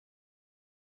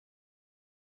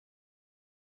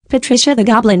Patricia the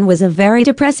Goblin was a very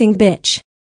depressing bitch.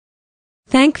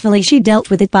 Thankfully she dealt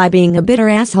with it by being a bitter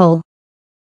asshole.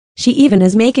 She even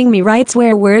is making me write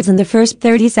swear words in the first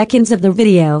 30 seconds of the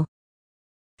video.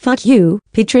 Fuck you,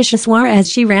 Patricia swore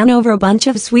as she ran over a bunch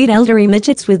of sweet elderly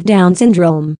midgets with Down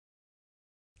syndrome.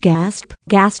 Gasp,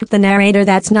 gasped the narrator.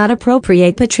 That's not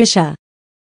appropriate, Patricia.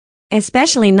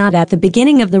 Especially not at the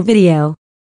beginning of the video.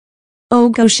 Oh,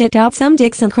 go shit out some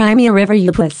dicks and cry me a river,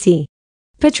 you pussy.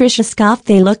 Patricia scoffed.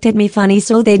 They looked at me funny,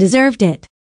 so they deserved it.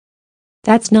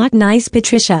 That's not nice,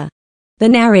 Patricia. The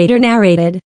narrator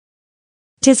narrated.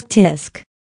 Tisk tisk.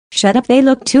 Shut up, they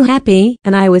looked too happy,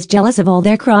 and I was jealous of all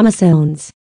their chromosomes. ...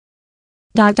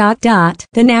 the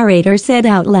narrator said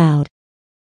out loud.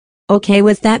 Okay,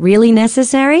 was that really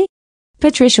necessary?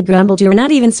 Patricia grumbled. You're not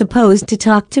even supposed to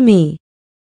talk to me.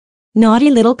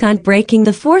 Naughty little cunt, breaking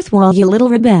the fourth wall, you little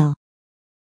rebel.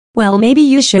 Well, maybe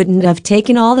you shouldn't have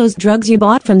taken all those drugs you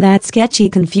bought from that sketchy,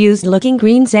 confused-looking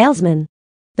green salesman.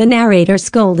 The narrator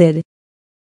scolded.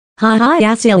 Ha ha,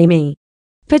 yeah, silly me.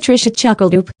 Patricia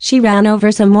chuckled. Oop, she ran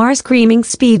over some more screaming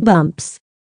speed bumps.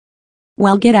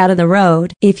 Well, get out of the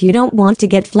road if you don't want to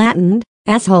get flattened,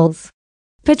 assholes.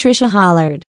 Patricia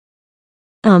hollered.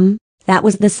 That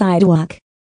was the sidewalk.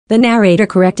 The narrator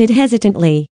corrected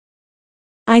hesitantly.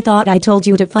 I thought I told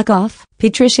you to fuck off,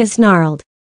 Patricia snarled.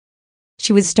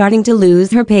 She was starting to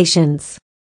lose her patience.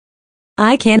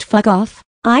 I can't fuck off,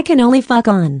 I can only fuck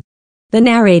on. The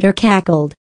narrator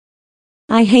cackled.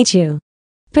 I hate you.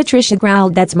 Patricia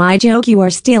growled. That's my joke you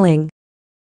are stealing.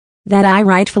 That I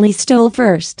rightfully stole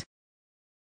first.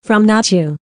 From not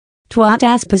you. Twat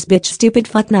ass puss bitch stupid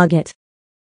fuck nugget.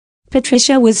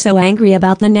 Patricia was so angry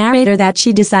about the narrator that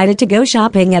she decided to go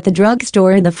shopping at the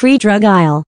drugstore in the free drug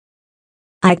aisle.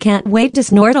 I can't wait to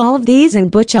snort all of these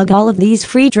and chug all of these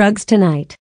free drugs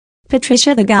tonight.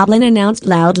 Patricia the Goblin announced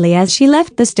loudly as she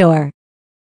left the store.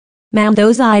 Ma'am,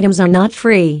 those items are not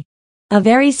free. A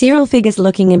very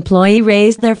serial-figures-looking employee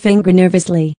raised their finger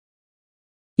nervously.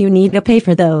 You need to pay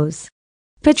for those.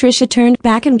 Patricia turned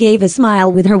back and gave a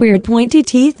smile with her weird pointy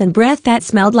teeth and breath that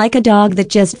smelled like a dog that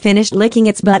just finished licking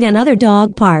its butt and other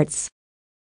dog parts.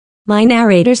 My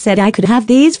narrator said I could have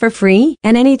these for free,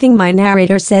 and anything my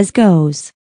narrator says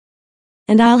goes.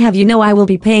 And I'll have you know I will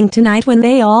be paying tonight when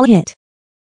they all hit.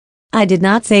 I did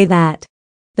not say that.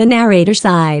 The narrator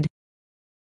sighed.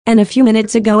 And a few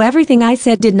minutes ago everything I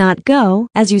said did not go,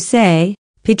 as you say,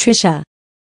 Patricia.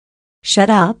 Shut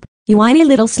up, you whiny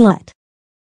little slut.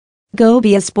 Go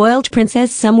be a spoiled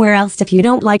princess somewhere else if you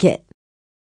don't like it.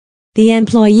 The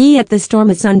employee at the store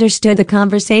misunderstood the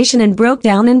conversation and broke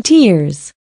down in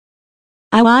tears.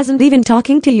 I wasn't even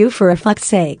talking to you for a fuck's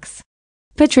sakes.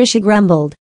 Patricia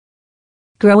grumbled.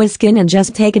 Grow a skin and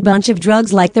just take a bunch of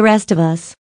drugs like the rest of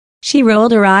us. She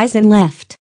rolled her eyes and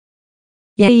left.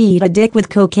 Yeah, eat a dick with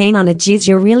cocaine on it. Geez,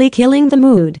 you're really killing the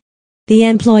mood. The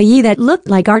employee that looked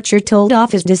like Archer told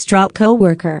off his distraught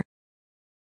co-worker.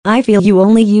 I feel you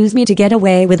only use me to get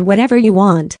away with whatever you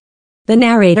want. The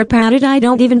narrator pouted. I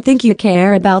don't even think you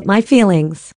care about my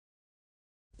feelings.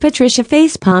 Patricia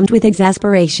facepalmed with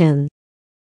exasperation.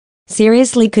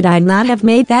 Seriously, could I not have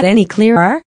made that any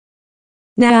clearer?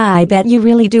 Nah, I bet you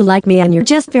really do like me and you're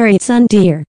just very son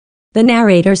dear. The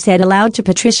narrator said aloud to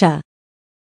Patricia.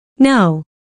 No.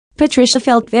 Patricia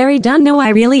felt very done. No, I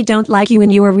really don't like you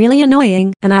and you are really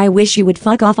annoying and I wish you would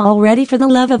fuck off already for the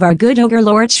love of our good ogre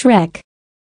Lord Shrek.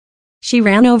 She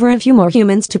ran over a few more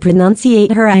humans to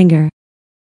pronunciate her anger.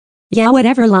 Yeah,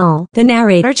 whatever lol, the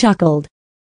narrator chuckled.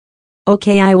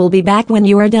 Okay, I will be back when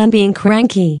you are done being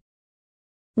cranky.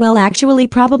 Well, actually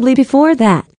probably before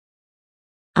that.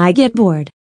 I get bored.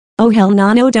 Oh hell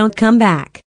no, don't come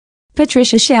back.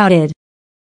 Patricia shouted.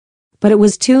 But it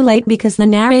was too late because the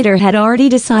narrator had already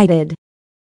decided.